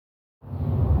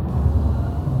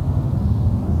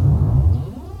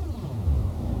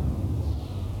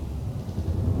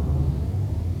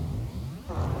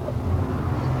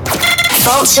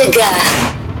Portugal.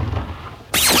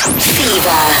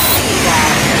 Fever.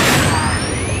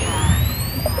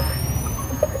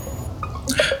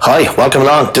 Hi, welcome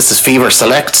along. This is Fever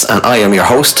Selects, and I am your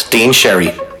host, Dean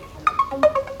Sherry.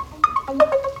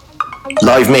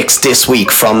 Live mix this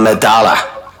week from Medalla.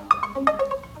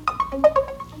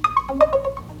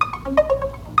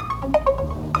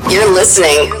 You're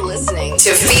listening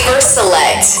to Fever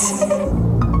Select.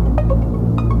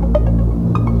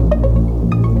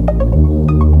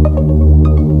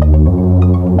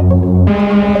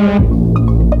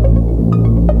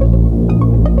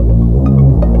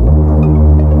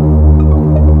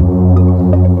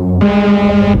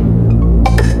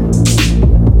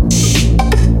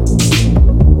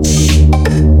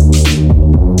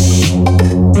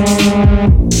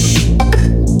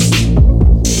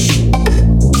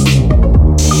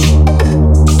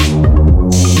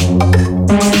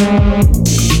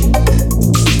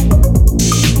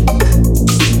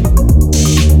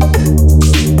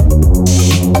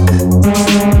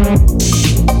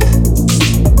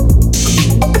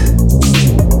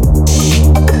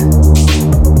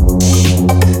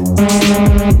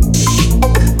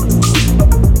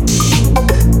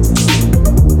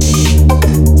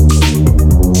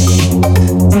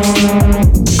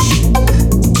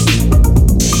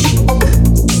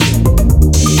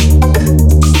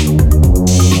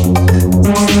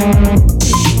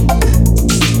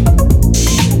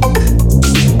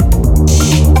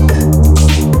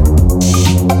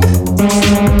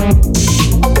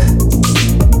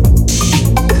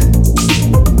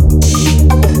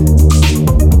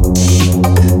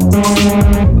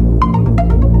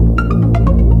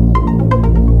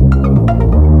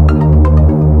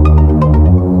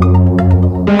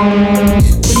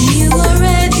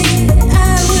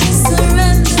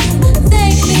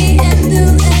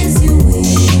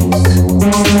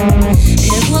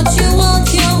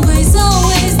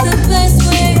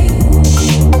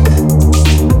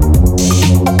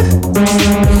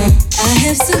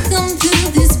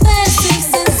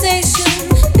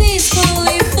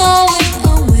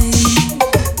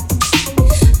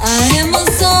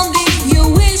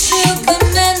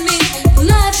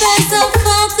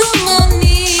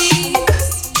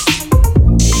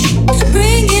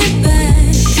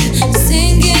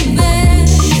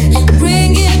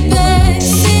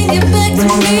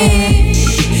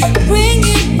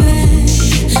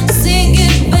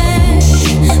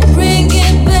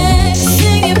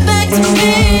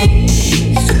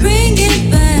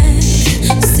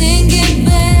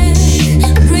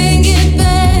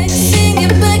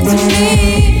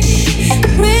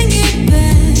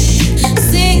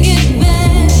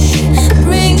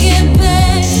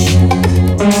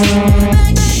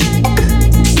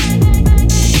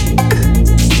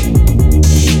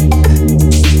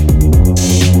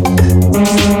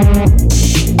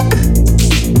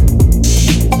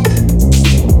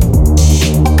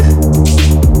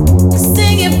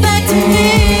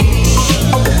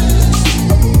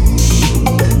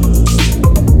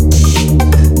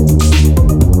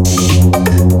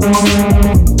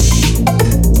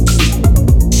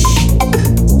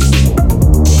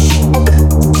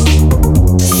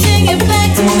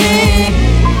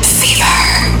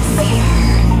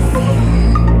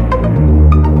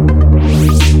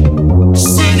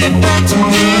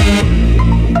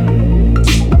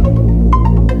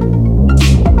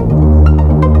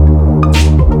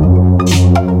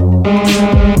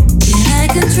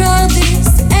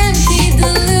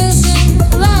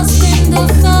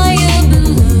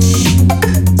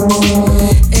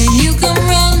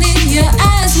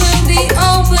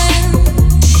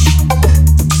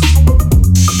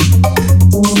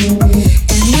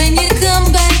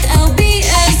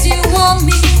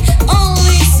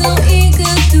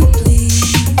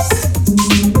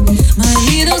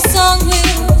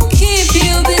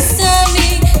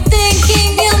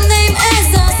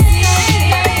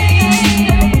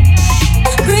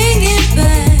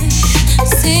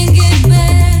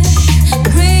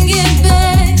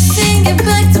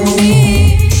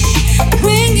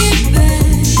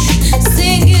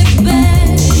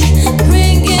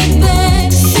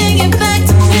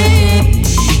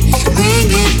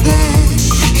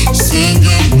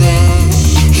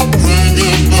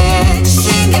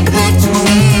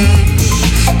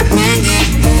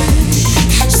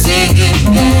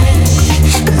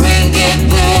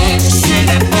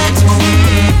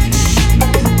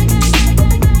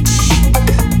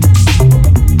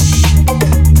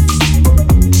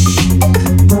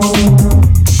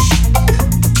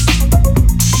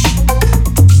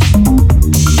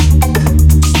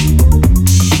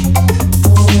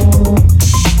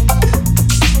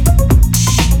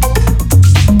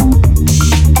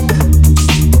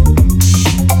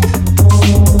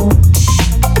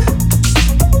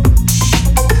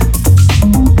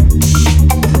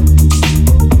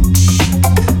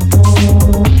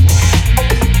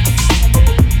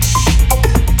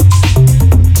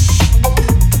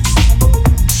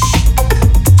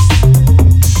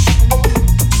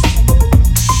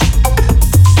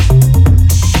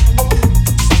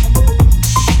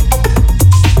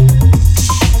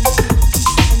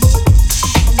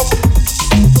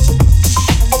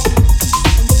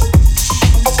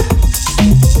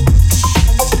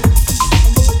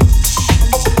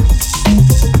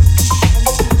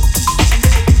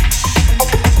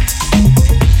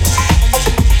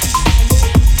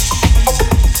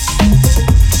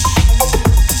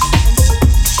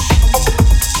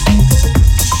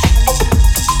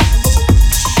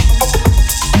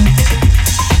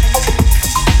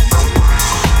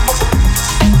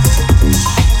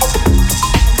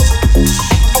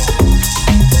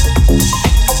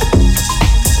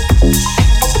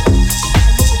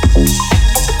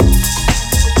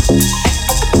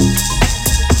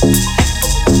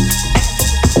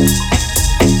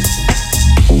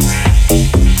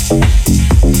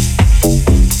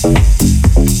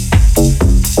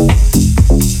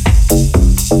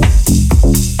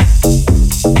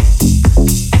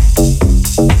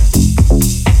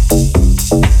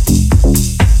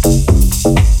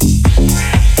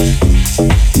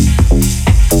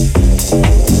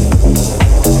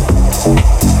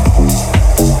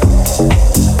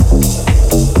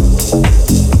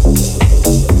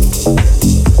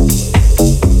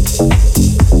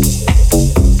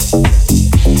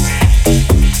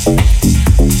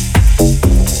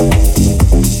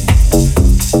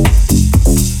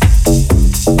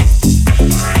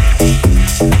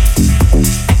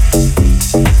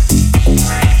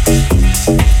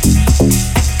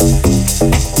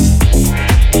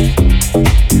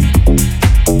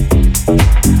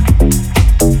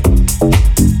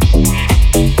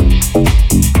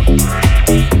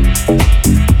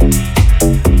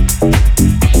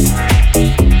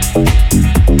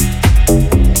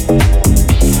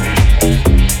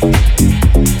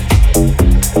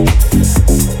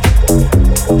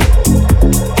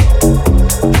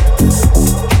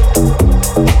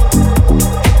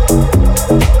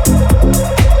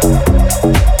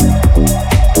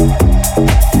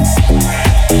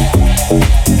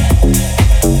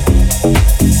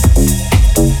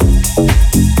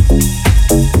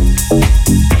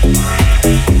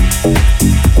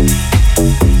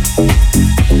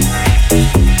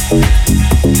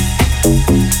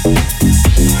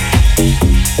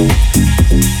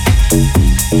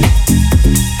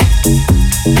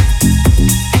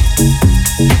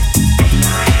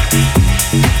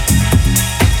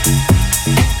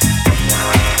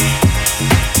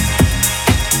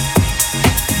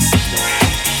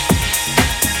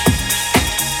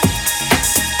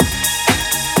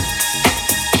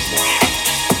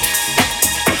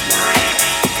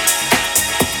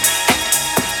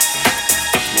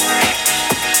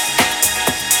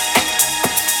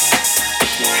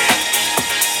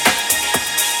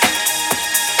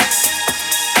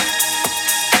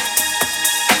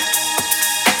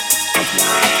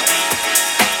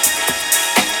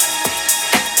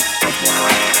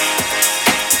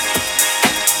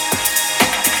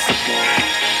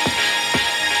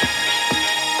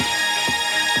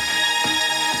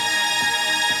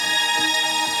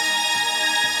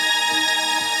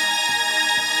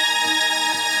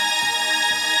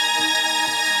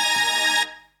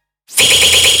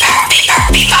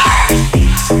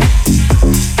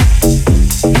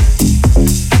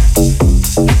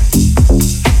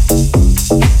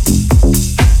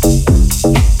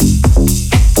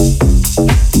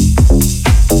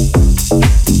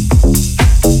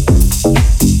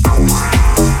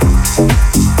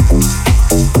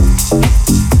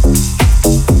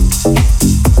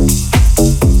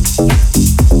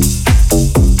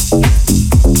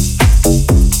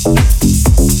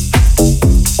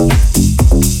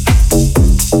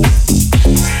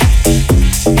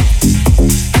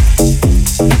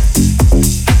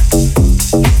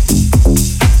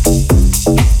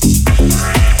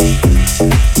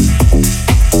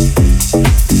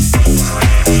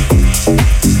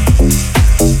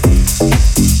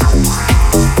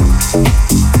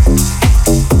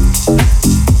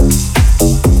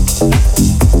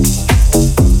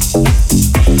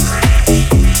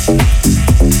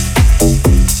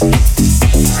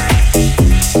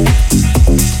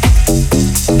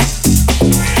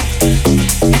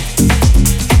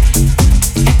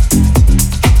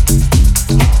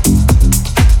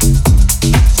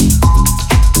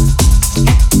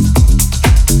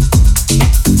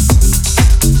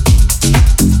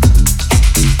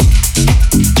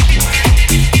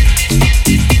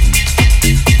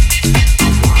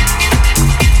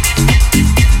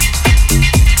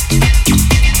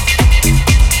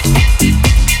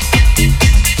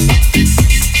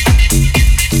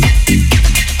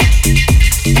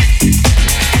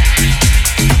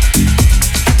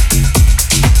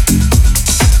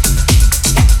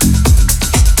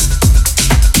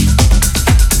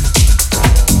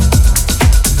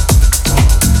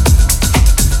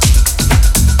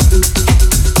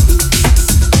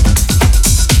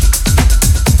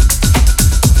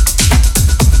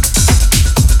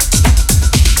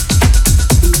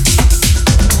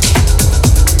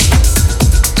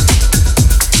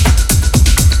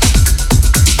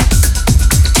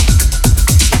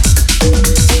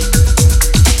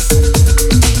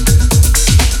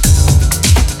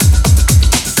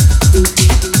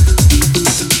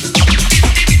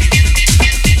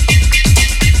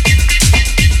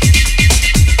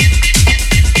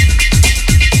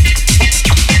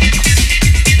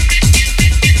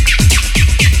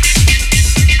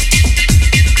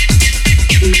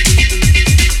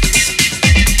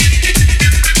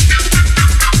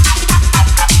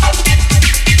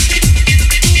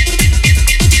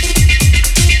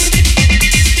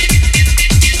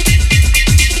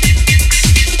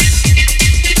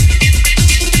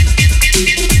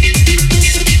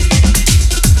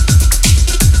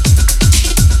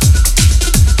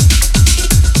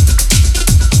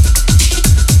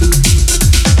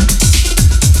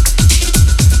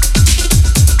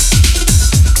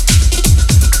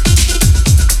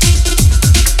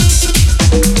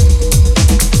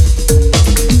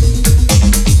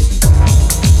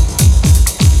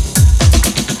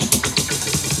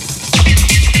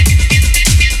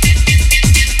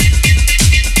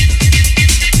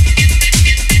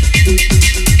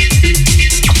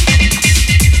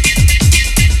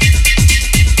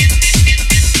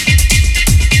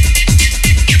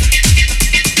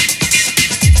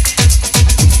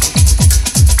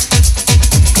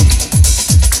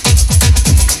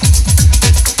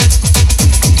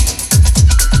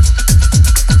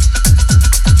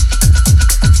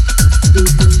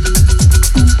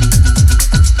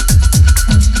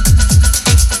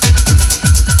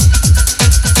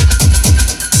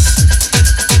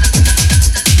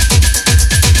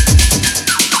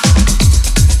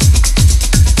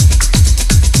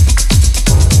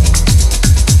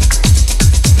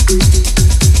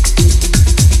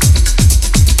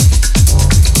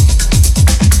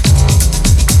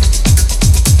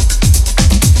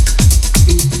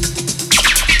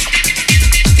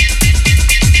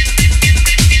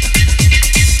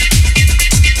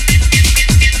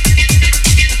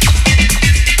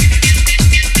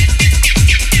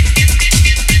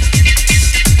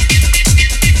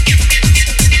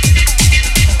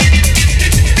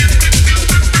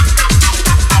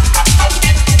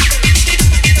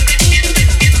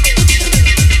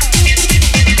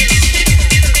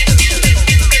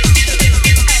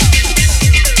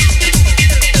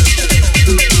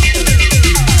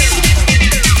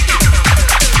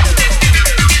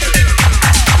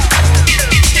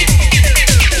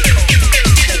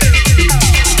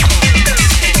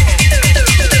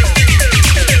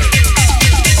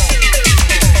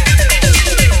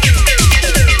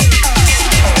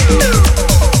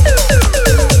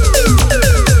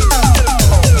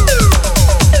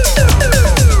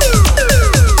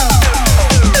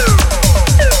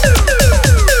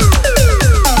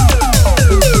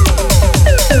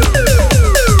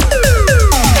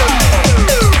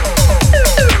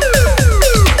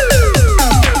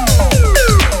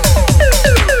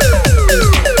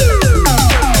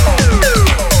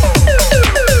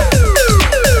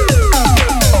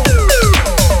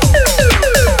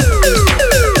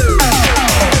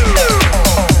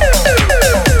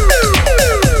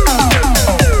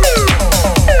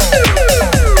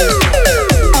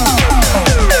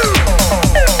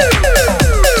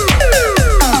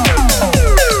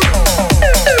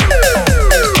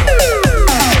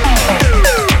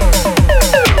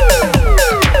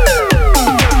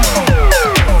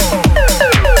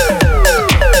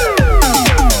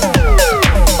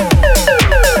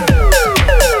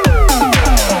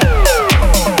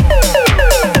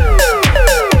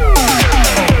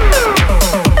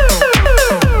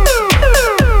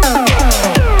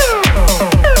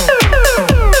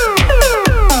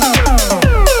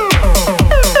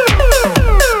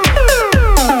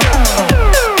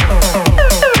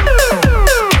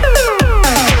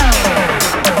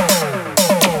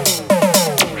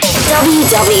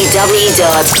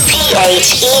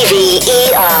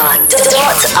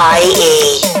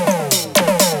 www.phever.ie.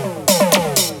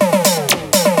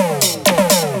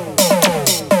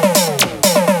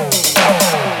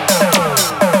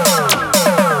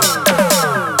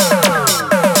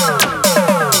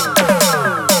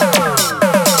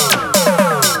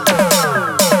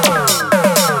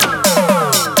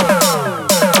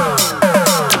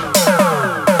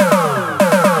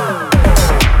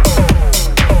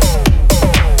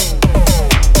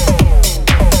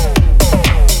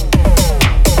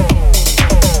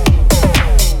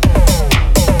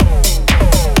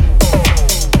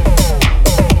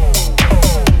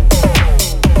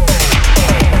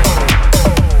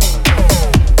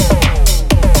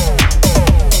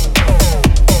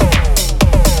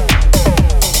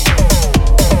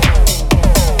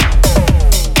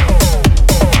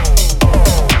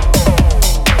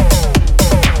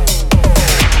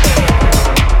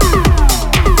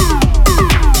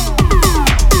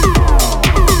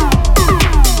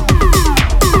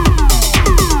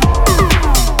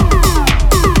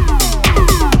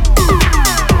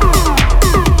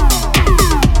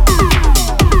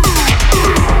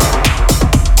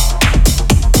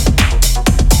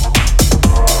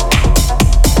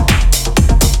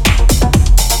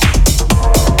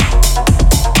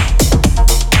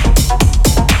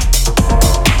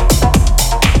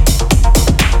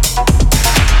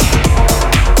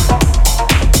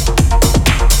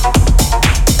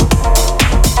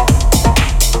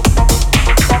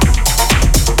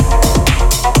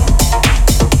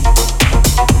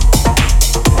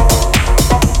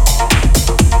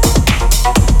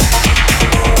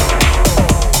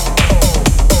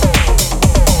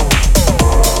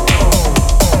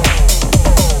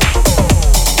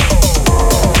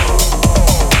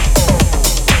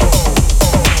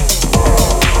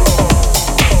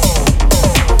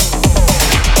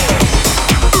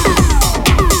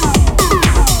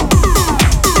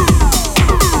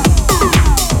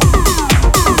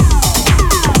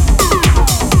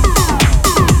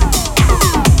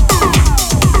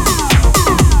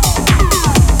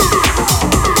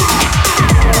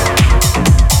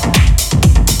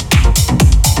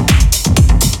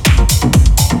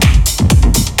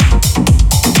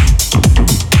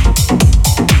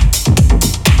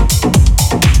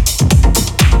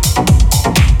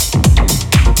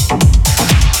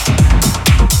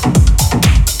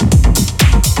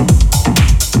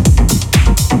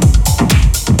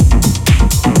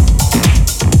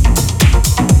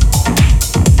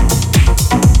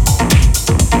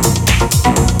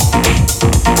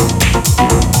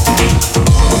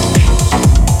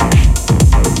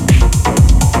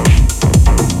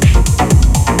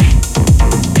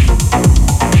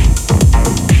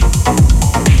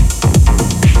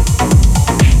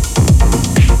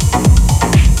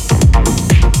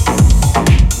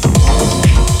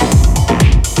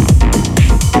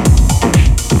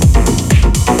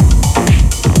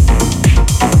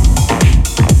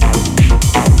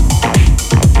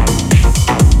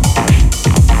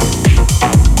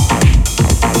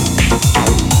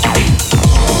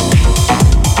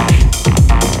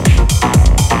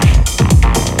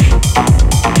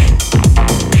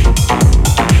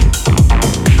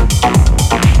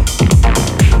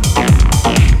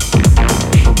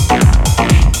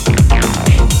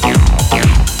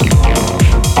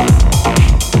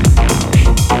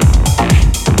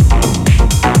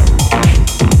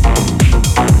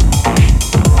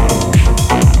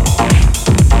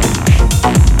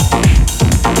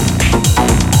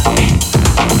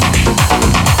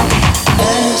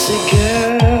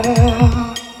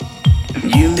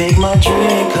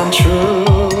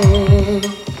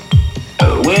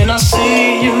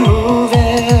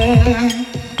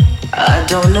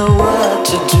 don't know what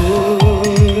to do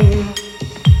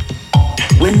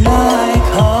when I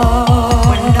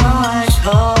come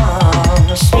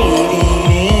speeding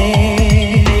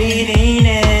in.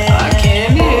 I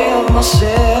can't help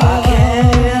myself.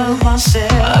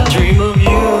 I dream of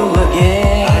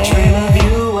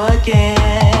you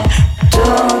again.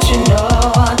 Don't you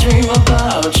know I dream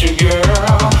about you,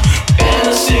 girl?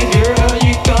 Fantasy girl,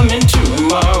 you come into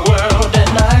my world at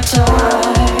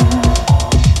nighttime.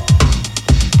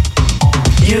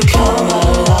 You come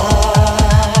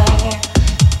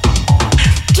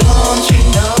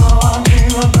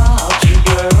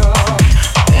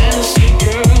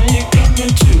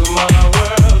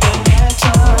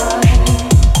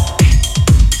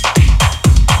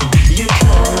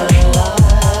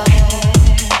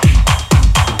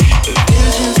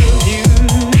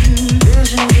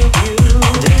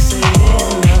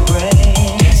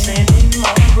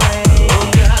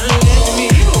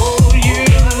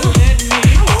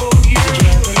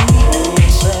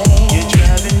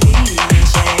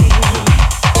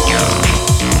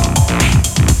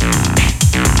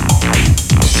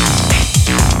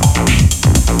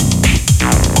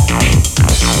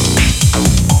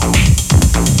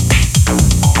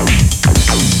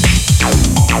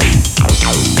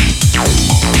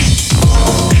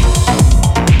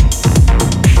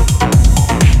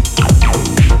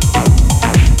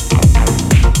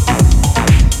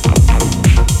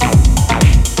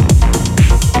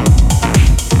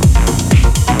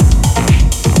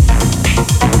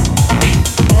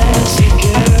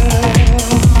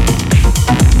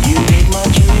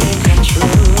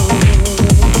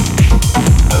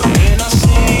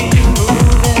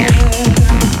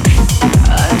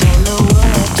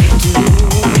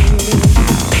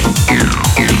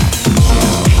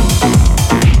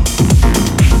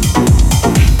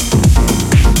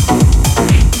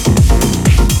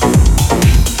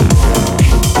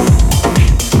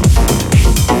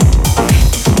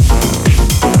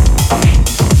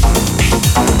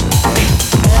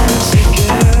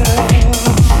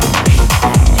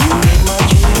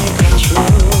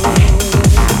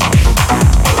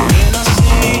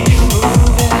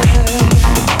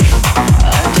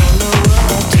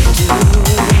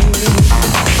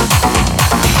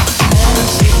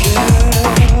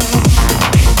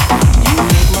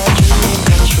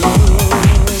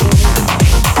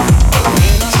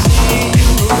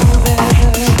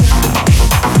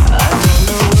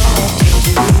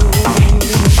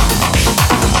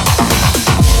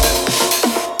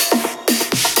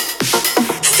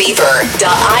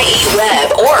Fever.ie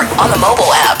web or on the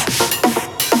mobile app.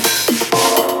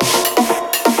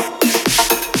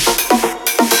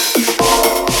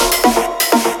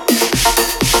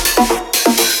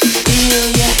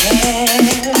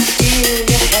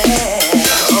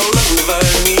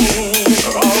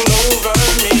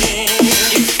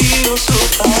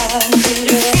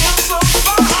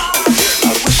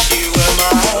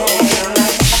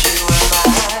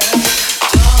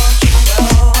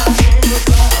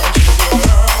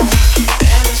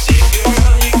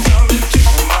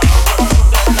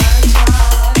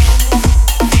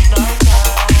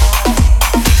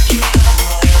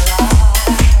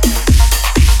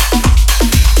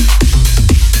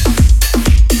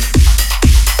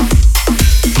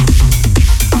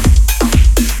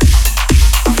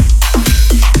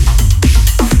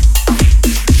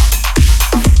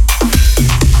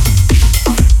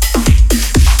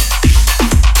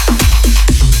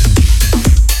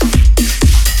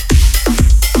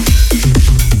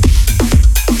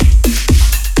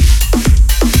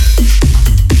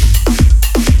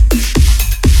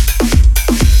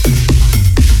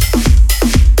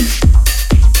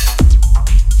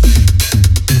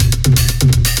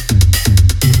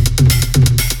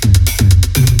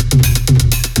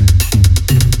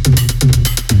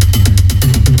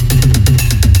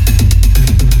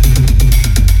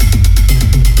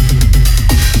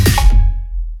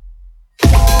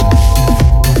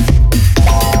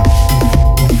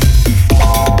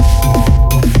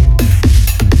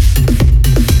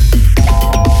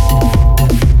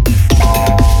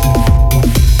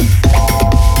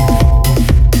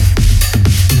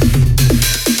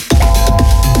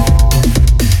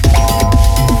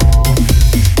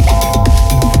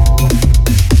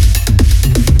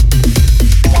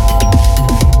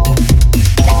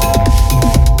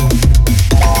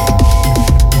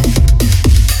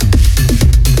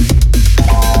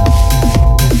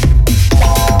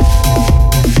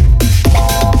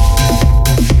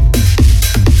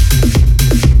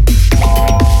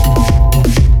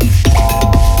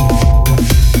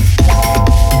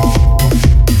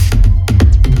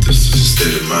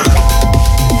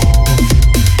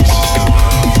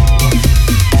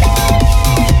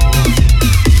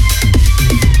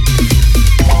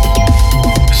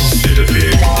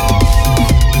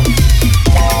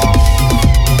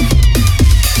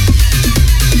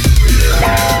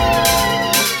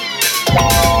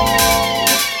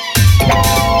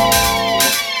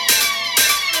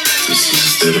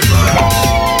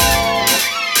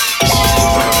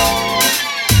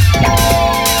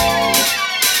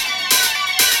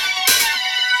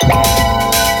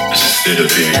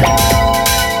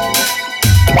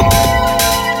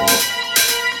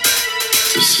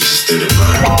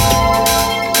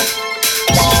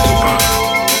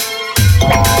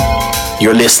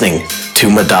 You're listening to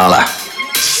Madala.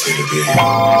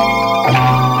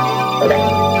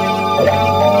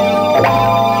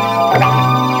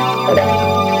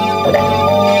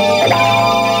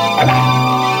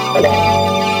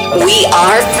 We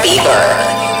are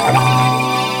Fever.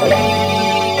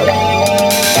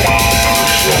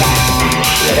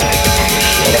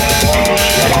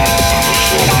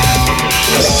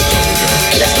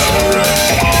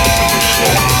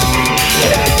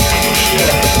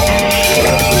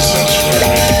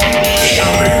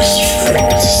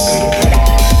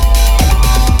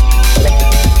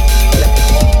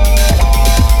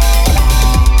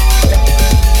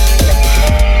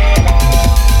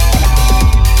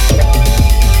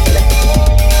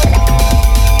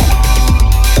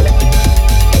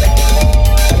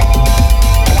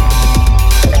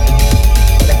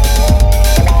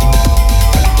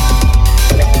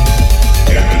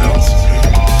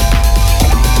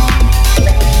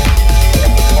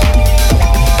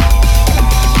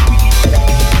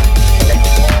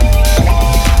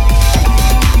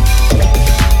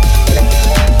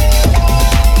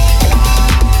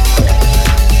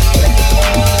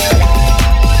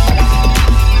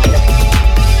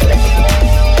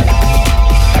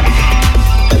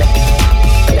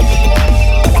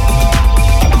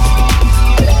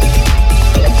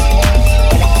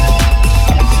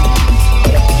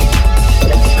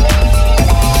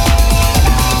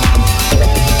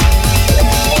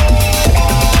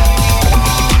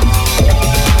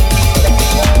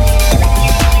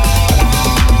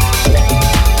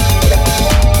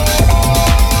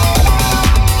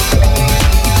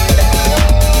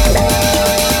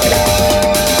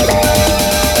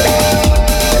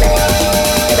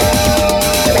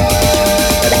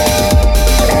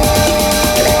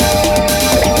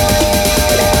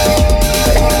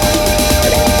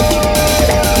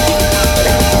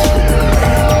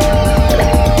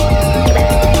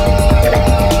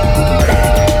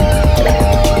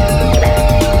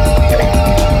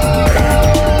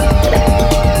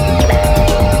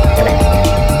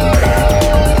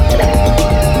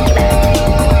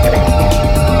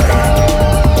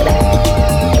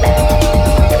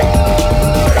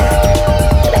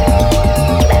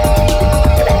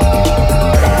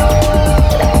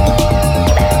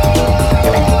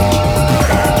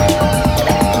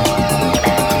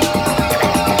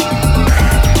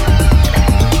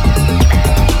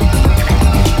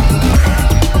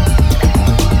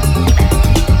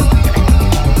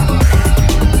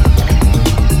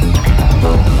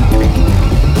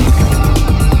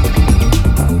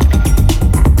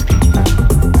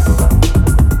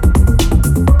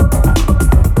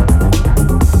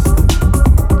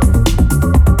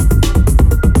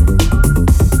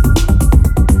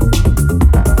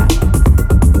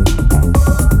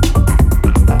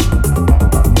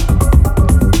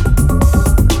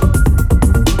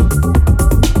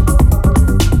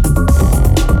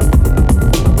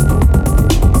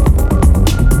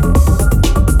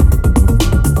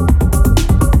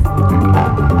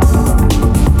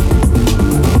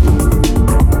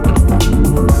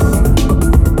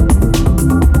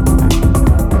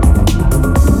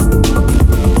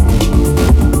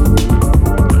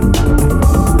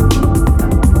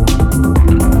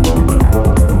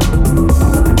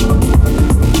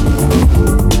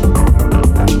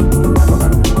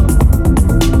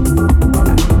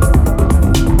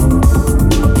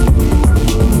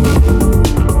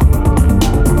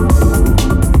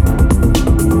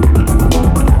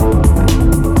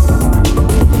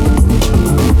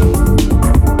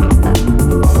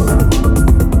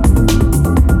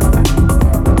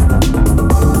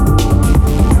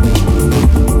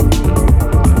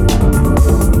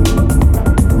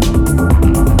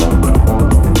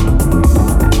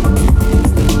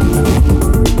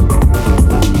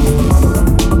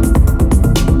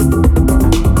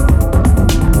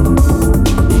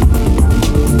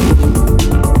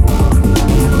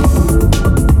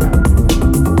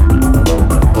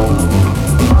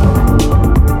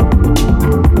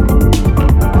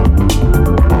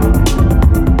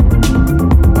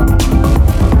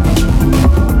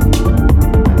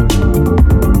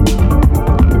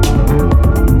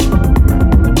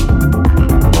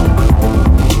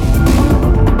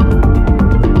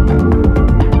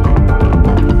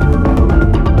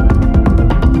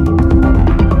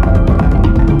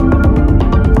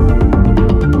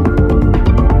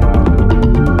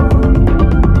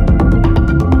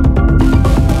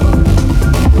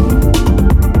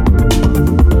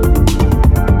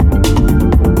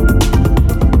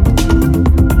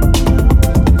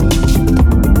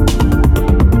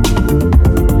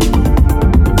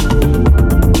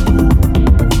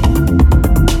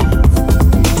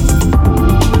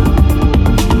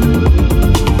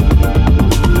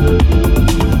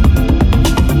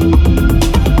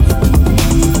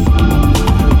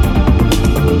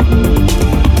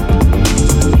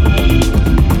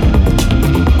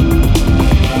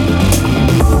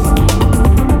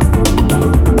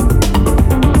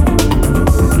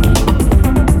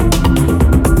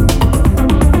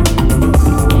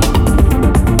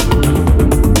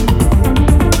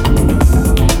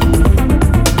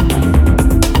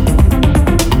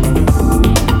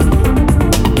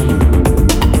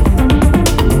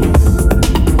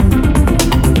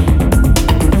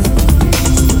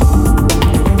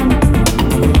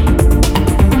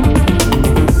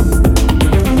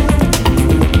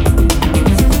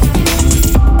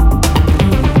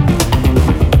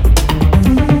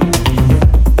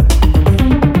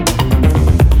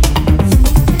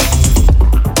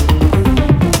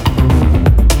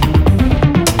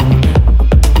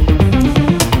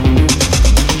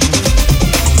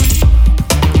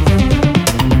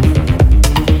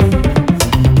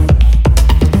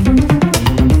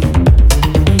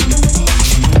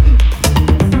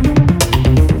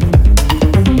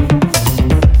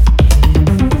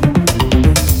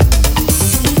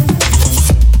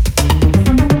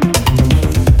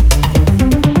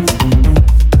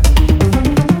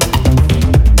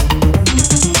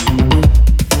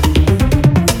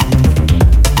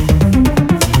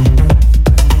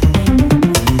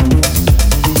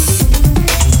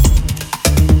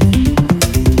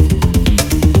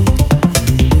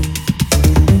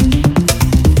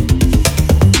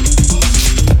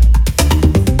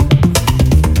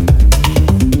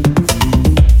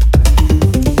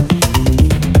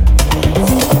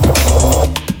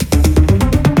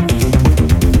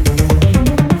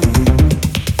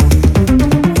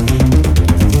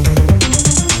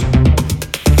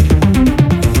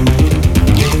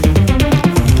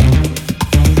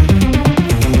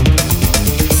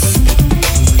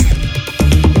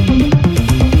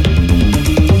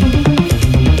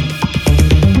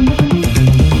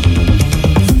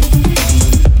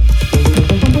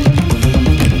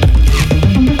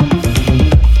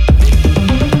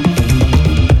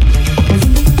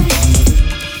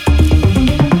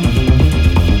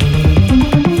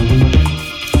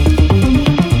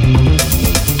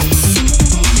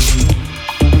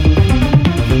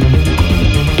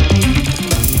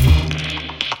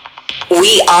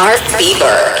 are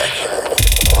Fever.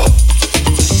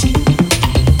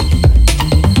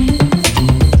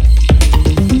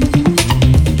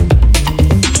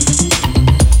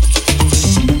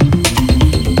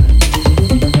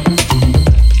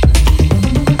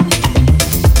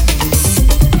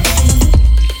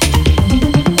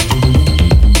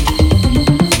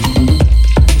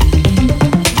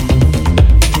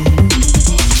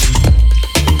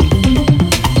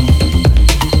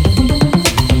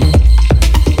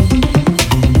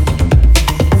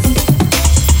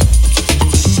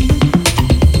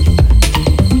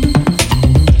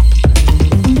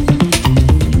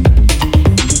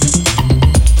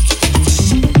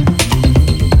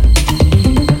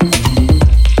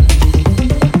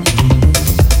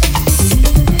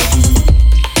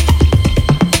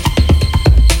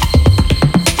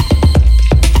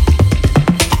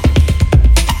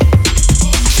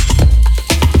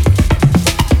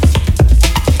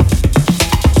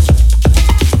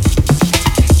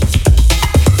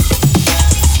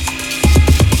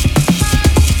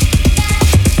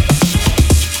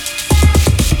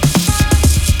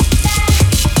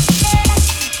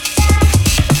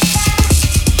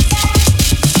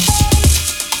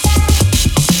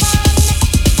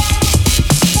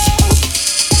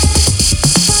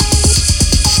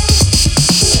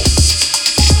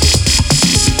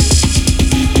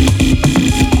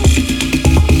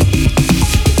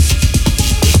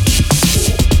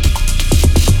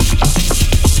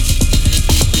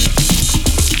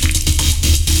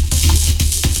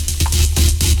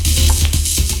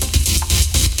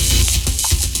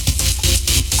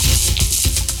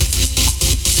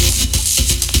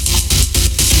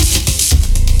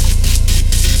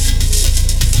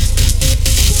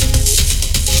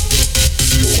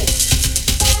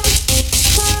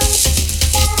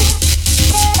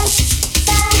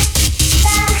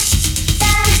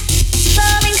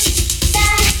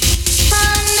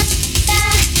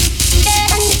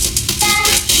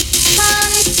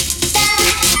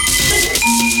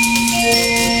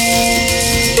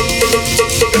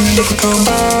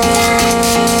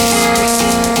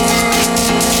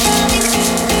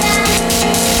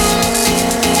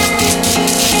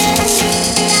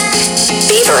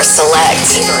 Fever Select.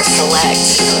 Fever Select.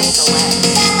 Fever Select.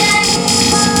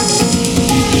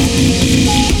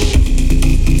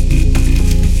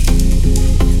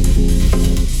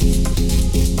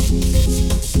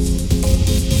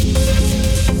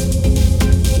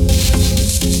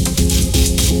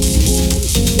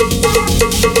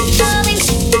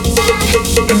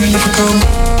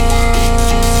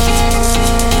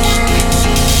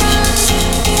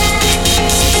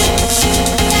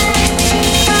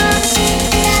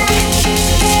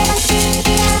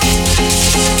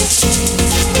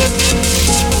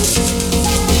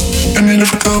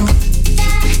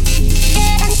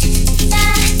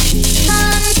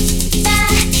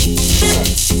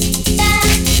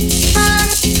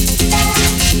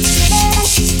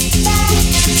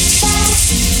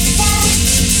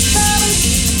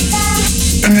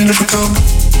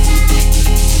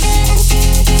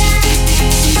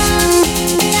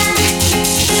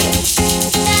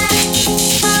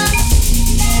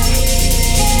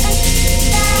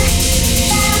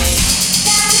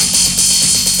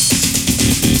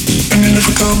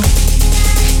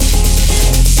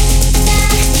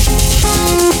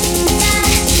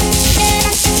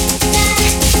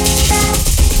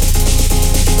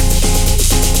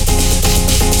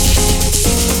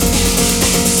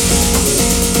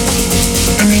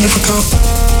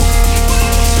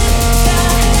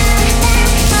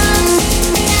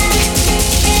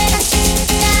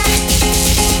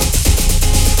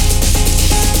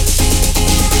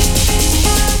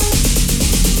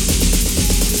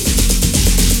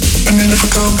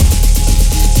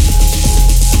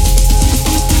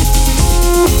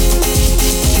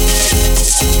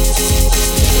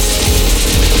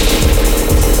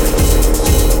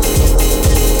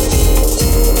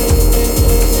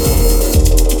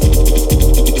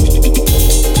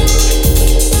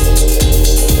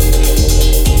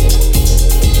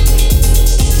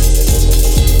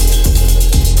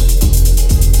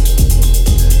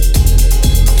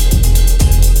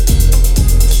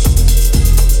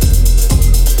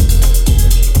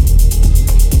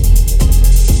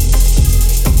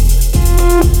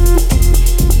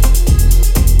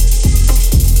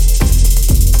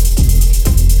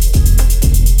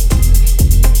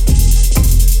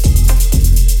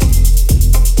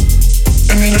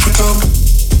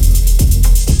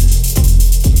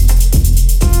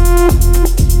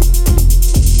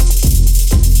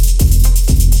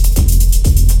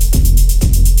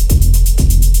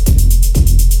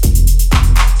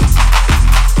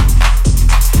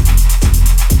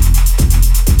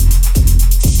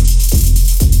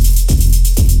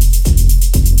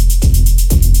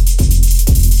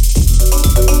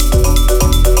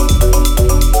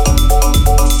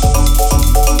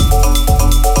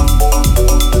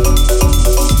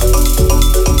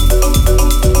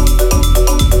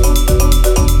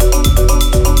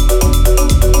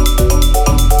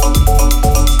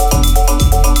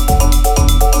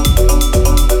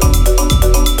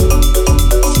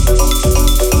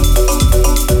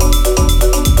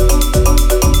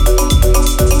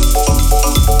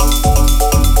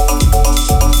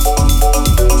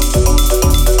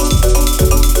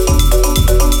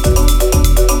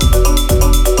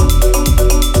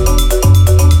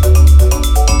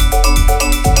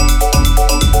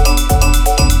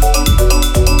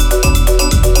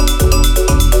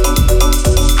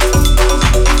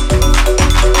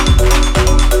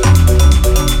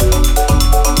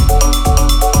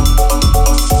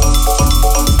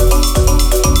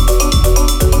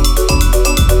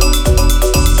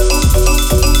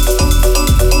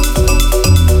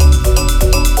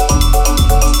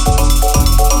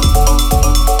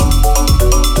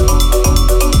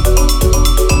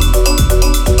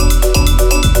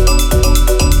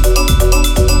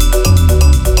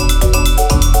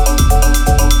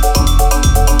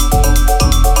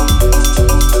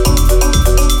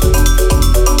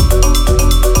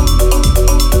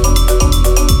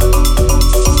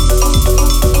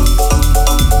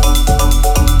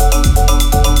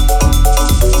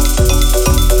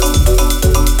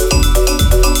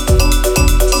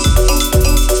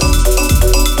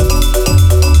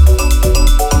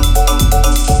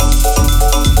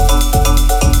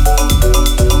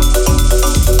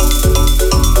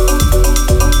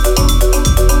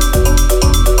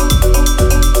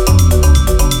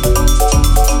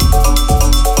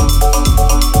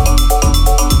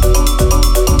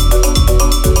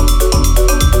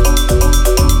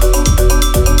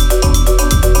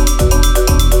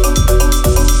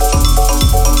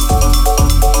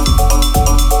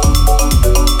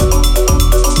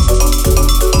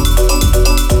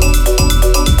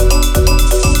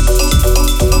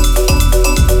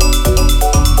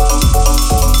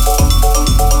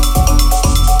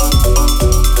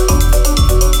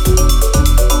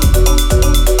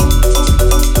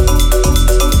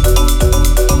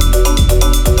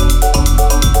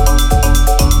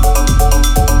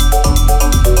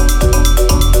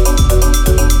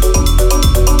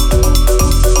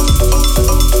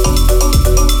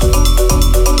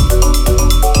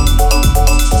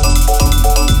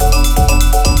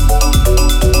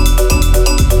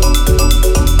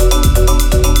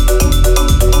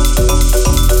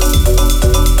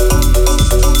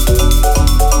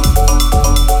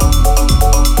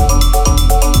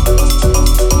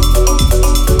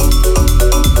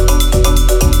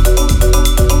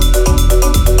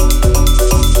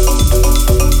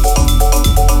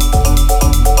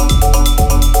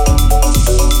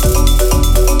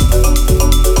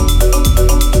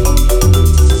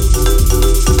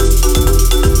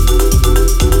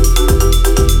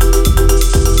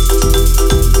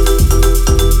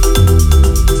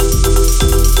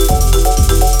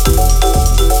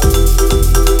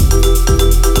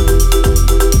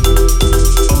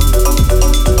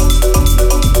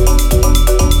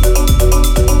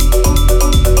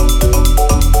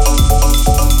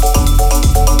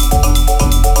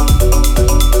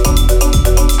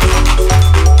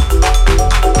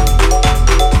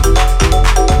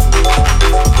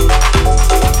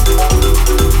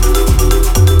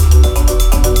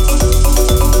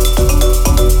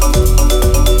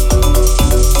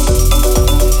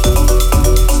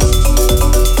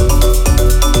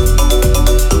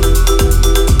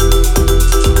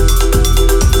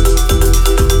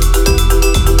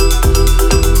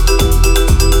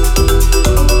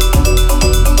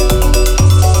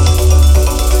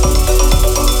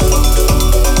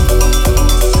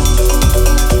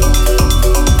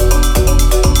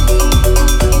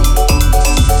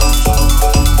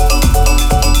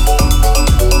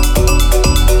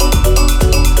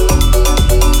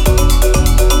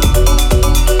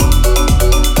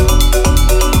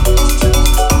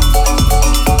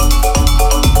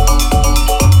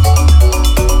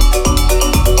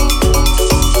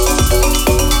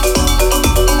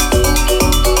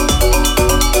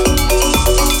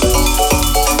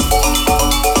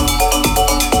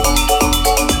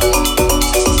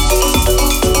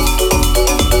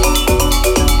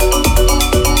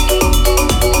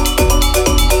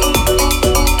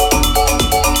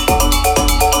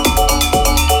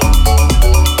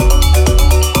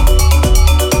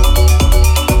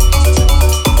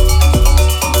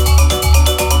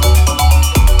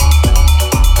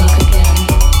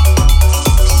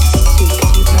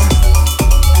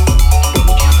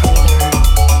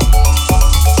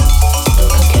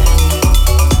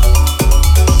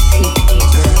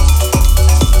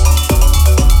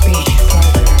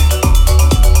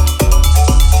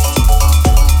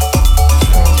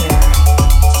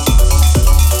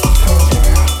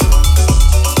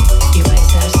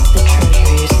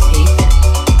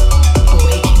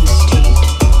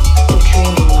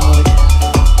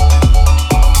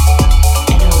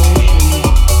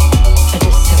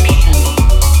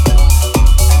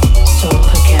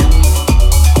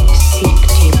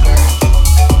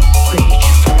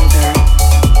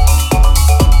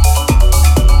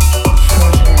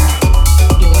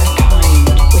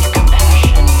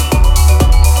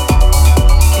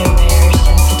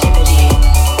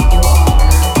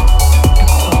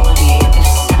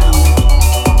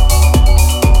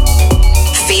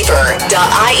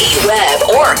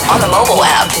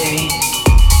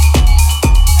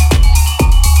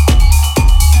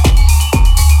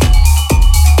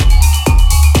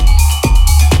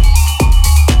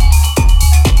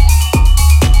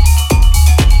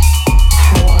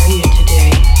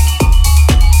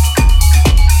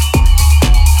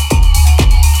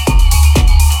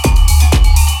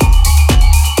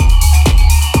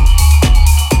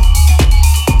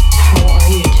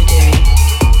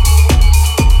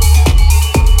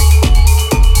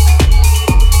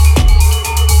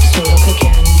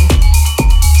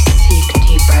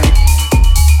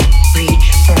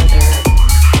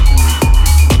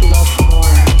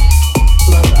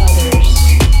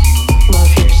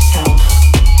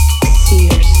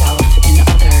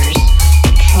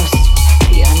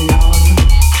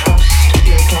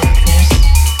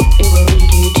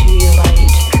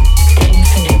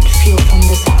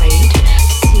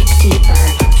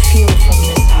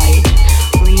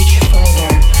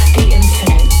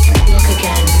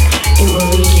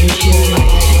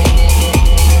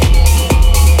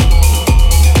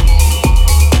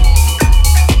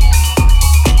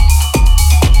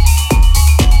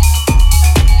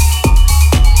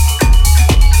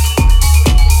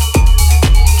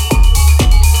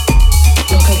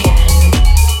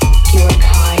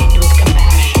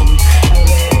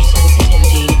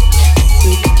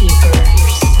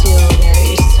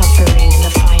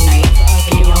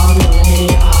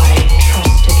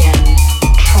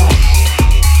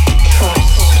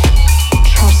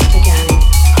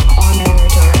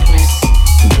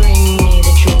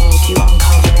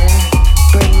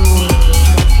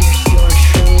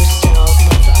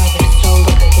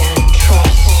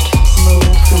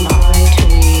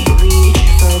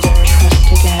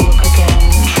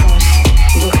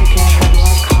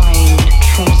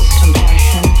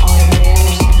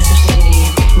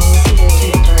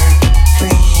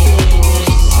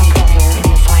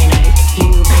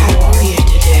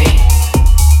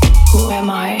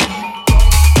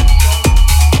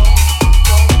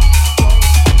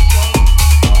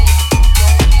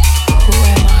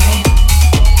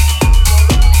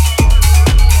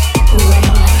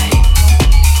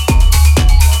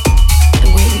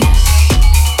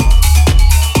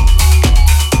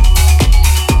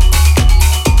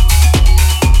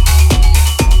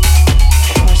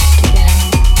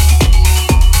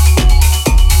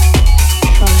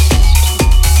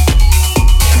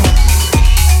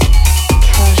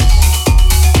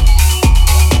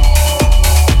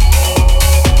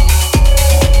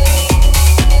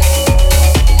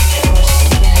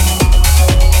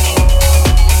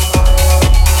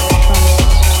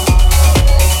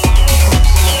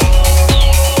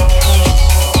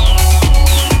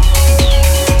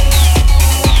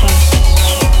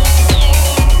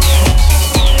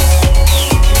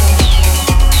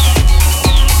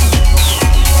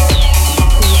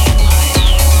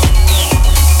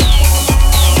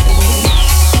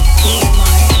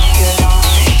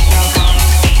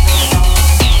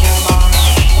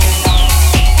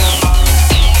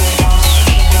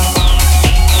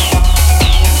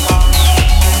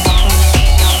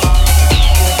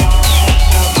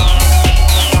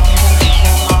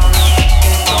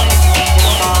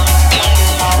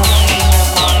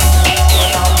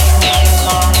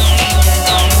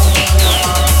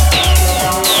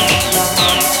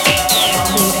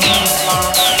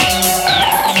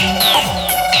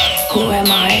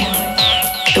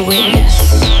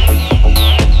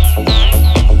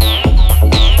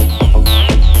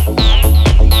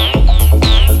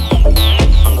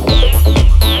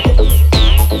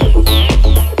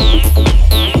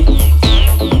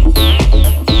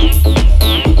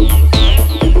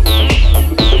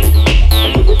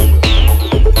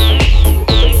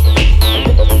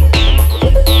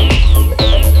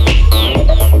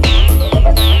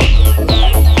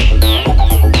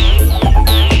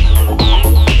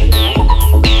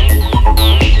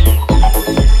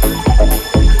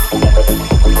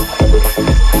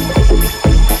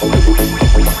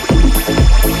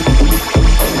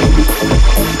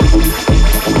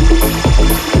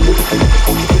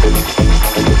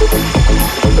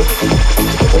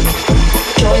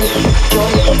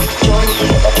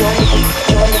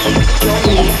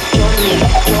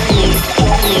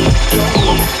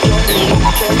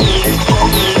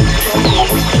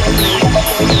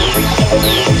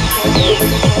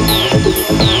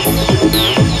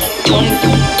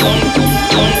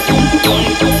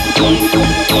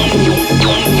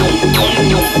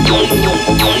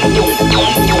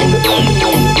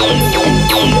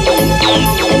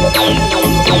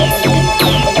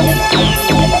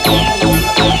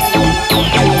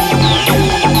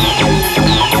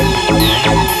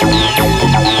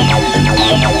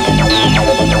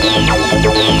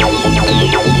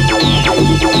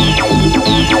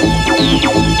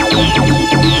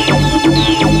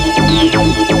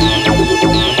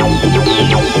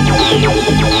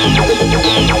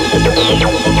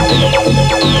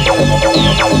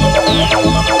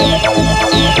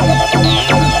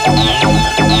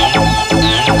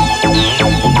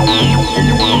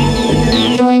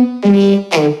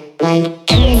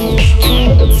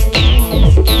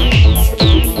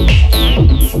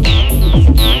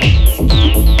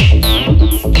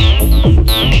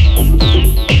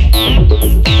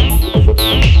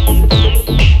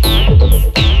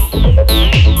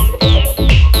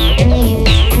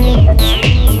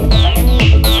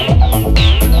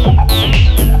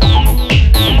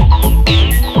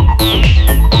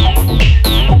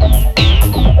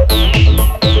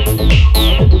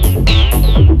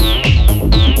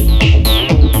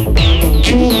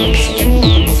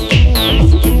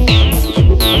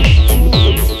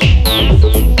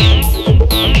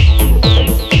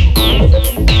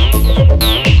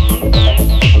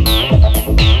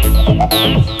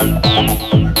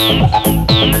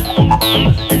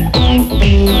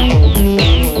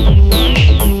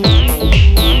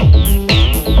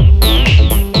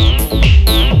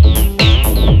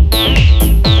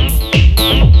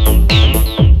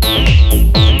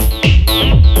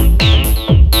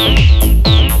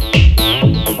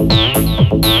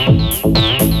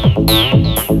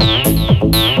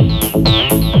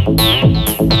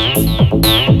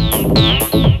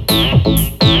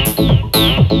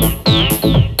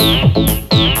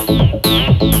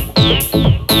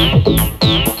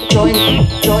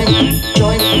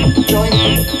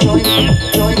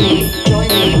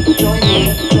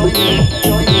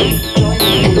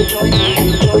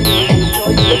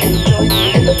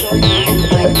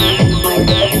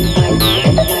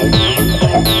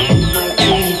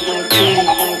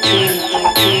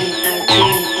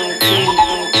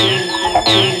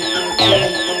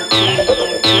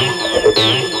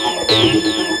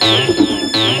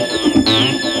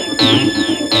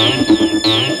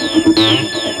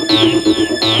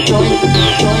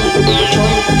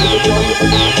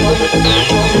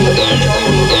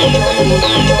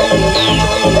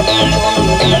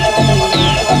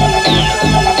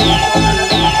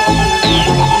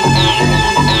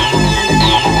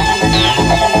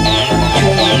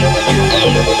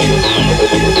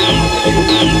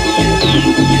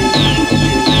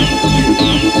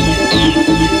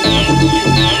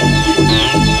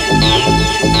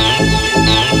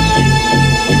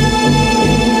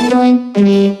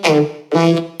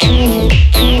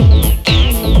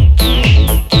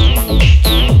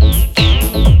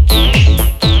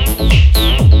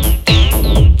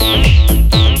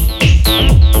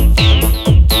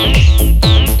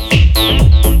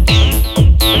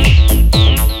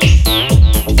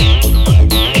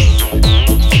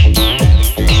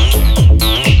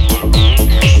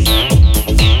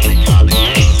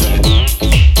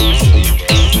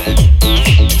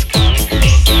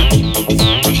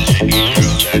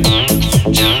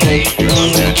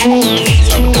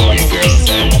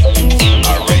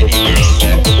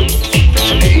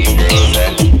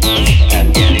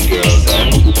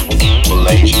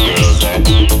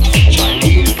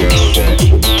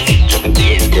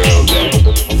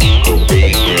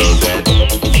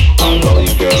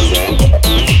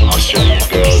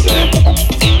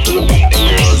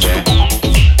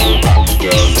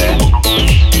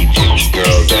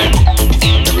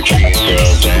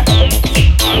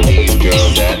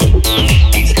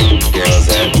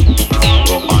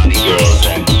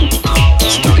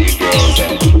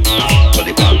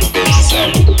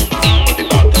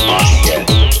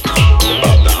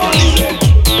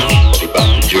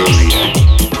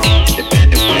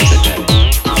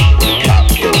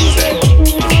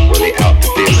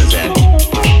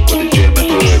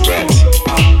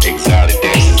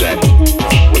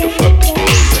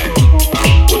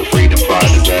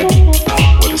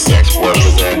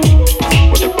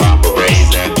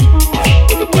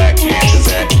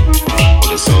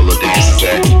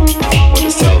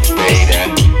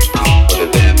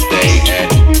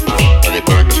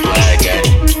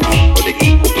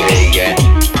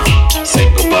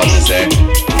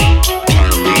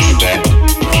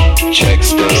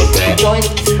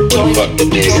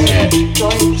 the nigga at?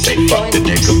 Say fuck the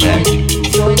nigga back.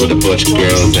 Where the butch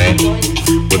girls at?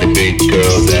 Where the big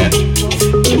girls at?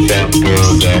 Where the fat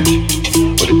girls at?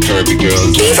 Where the curvy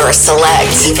girls at? Fever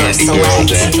Select. Candy girls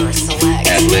at?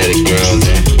 Athletic girls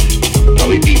at?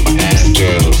 Probably beat my ass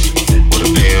girls. Where the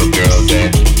pale girls at?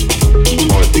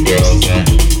 Where the girls at?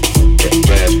 Where the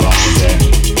red bones at?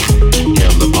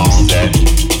 Yellow bones at?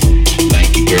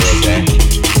 Lanky girls at?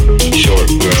 Short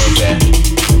girls at?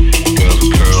 Girls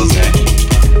with curls at?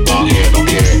 Long hair don't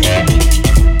care at?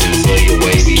 Venezuela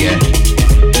wavy at?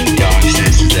 Y'all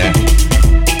extensions at?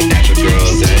 Natural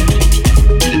girls at?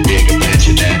 The bigger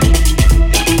pension at?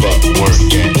 The fuck work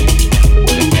at?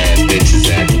 Where the bad bitches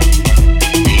at?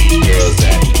 Mean girls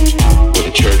at? Where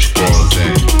the church girls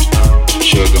at?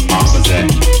 Sugar mamas at?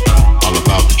 All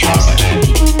about the drama at?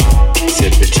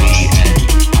 Sip the tea at?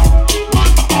 On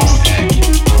my own at?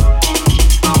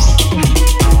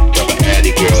 Couple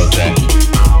addy girls at?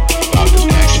 About the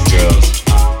action girls?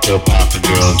 Hill poppin'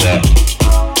 girls at?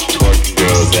 Twerking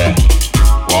girls at?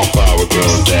 Wallflower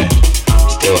girls at?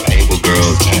 Still able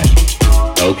girls at?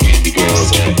 No candy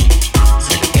girls at?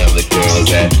 Psychedelic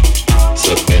girls at?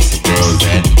 Submissive girls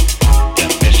at?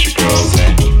 Young mystery girls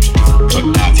at? Fuck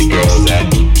Nazi girls at?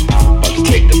 About to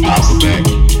take the power back.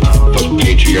 Fuck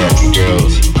patriarchy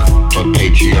girls. Fuck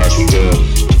patriarchy girls.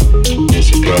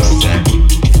 Mystery girls at?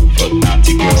 Fuck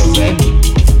Nazi girls at?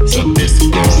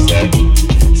 Submissive girls at?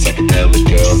 Psychedelic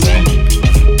girls at?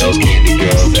 Those candy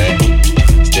girls at?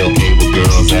 Still able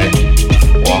girls at?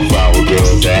 Wallflower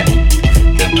girls at?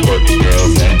 Them twerking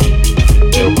girls at?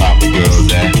 Little papa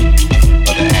girls at?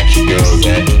 Other action girls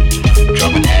at?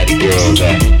 Drumming addy girls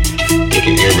at?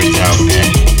 Taking earrings out at?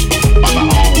 On my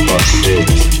own fucking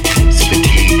business. Sipping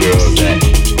tea girls at?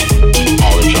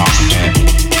 All the drama at?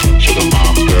 Sugar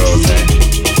mom girls at?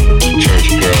 Church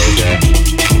girls at?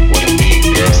 Where the mean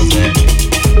girls at?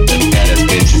 Them badass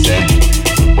bitches at?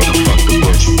 Where the fuck the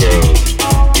butcher girls?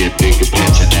 Get bigger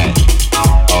pension at?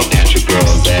 All natural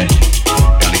girls at?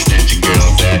 Gun extension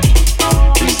girls at?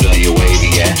 Brazilian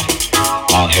wavy at?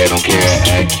 Long hair don't care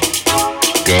at?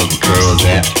 Girls with curls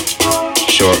at?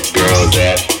 Short girls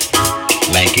at?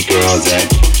 Lanky girls at?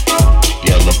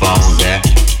 Yellow bones at?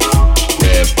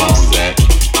 Red bones at?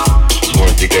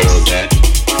 Swarthy girls at?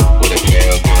 Where the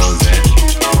pale girls at?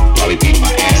 Probably beat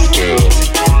my ass girls.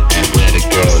 Athletic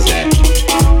girls at?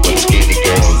 Where the skinny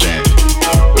girls at?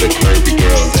 Where the curvy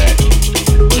girls at?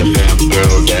 Where the femme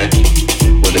girls at?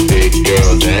 Where the big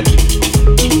girls at?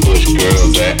 Where the bush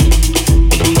girls at?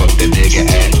 Where the fuck that nigga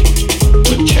at?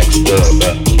 Where the check stub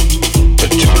at?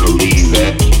 Paternal leave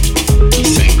at?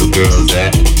 Single girls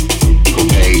at? Equal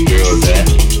pay girls at?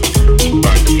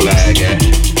 Burn the flag at?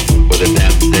 Where the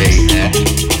damn day at?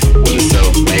 Where the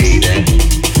self-made at?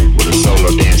 Where the solo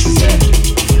dancers at?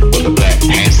 Where the Black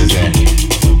Panthers at?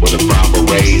 Where the brown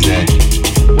berets at?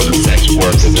 Where the sex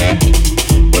workers at?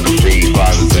 Where the free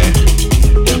fathers at?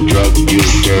 Them drug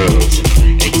abuse girls,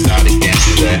 exotic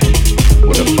dancers at?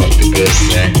 Where the fuck the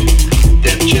goods at?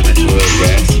 Them gym and hood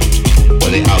rats,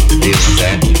 where they out the dealers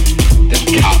at? Them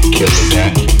cop killers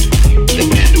at?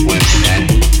 Independent women at?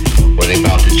 Where they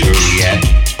bout the jewelry at?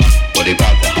 Where they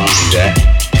bout the homies at?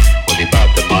 Where they bout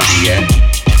the money at?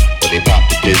 Where they bout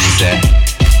the business at?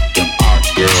 Them art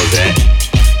girls at?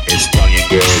 Estonian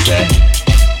girls at?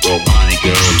 Romani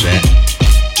girls at?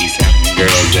 East African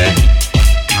girls at?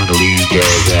 Congolese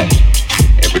girls at?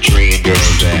 Eritrean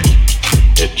girls at?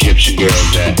 Egyptian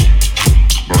girls at?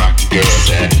 Moroccan girls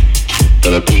at?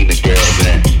 Filipino girls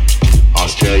at?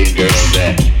 Australian girls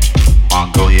at?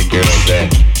 Mongolian girls at?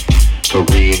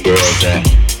 Korean girls at?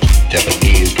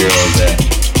 Japanese girls at?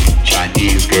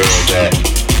 Chinese girls at?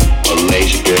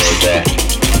 Malaysian girls at?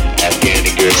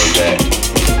 Afghani girls at?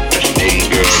 Canadian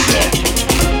girls at?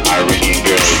 Iranian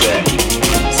girls at?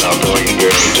 South Korean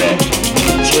girls at?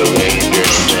 Chilean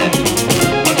girls at?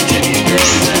 Argentinian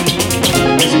girls at?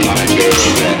 Mexican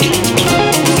girls at?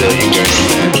 Brazilian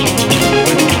girls at?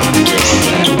 Mexican girls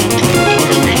at?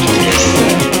 Puerto Rican girls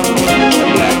at?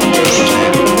 Black girls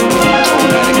at?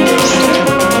 Hispanic girls at?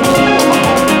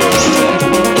 Girls at?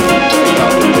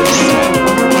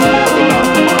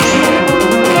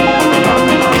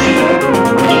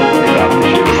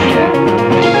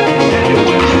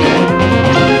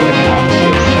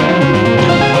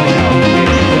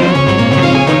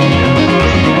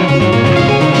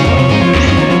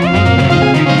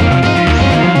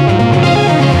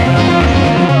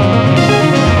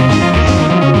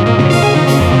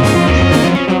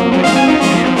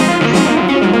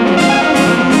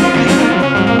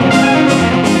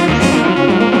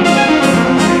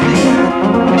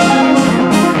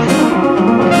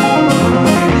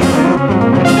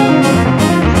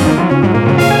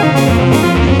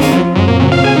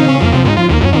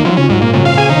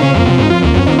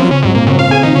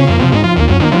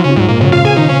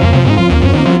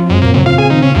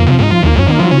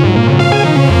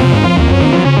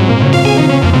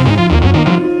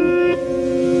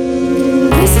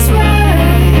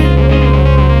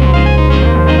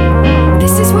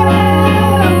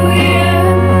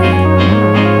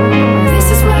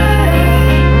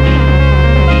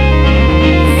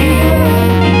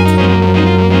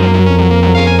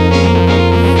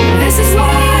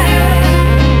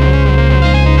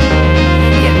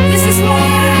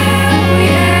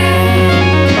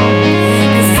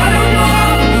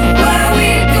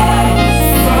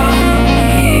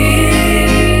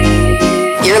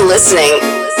 You're listening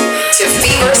to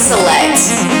Fever Select.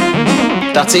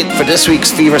 That's it for this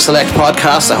week's Fever Select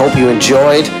podcast. I hope you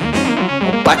enjoyed.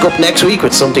 Back up next week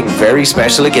with something very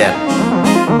special again.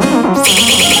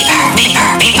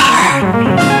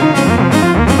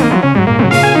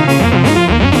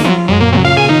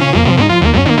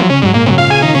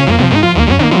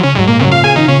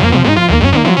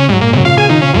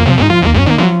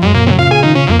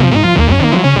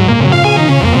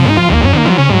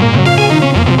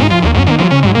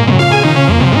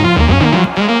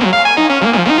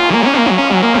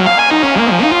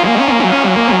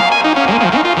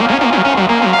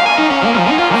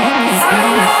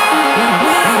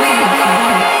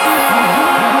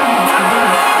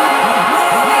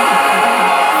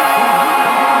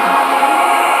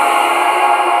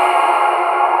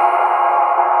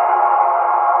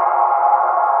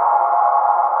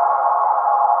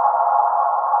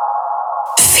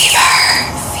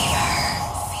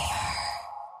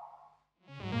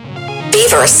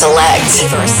 Fever Select.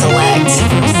 Fever Select.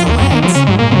 Fever Select.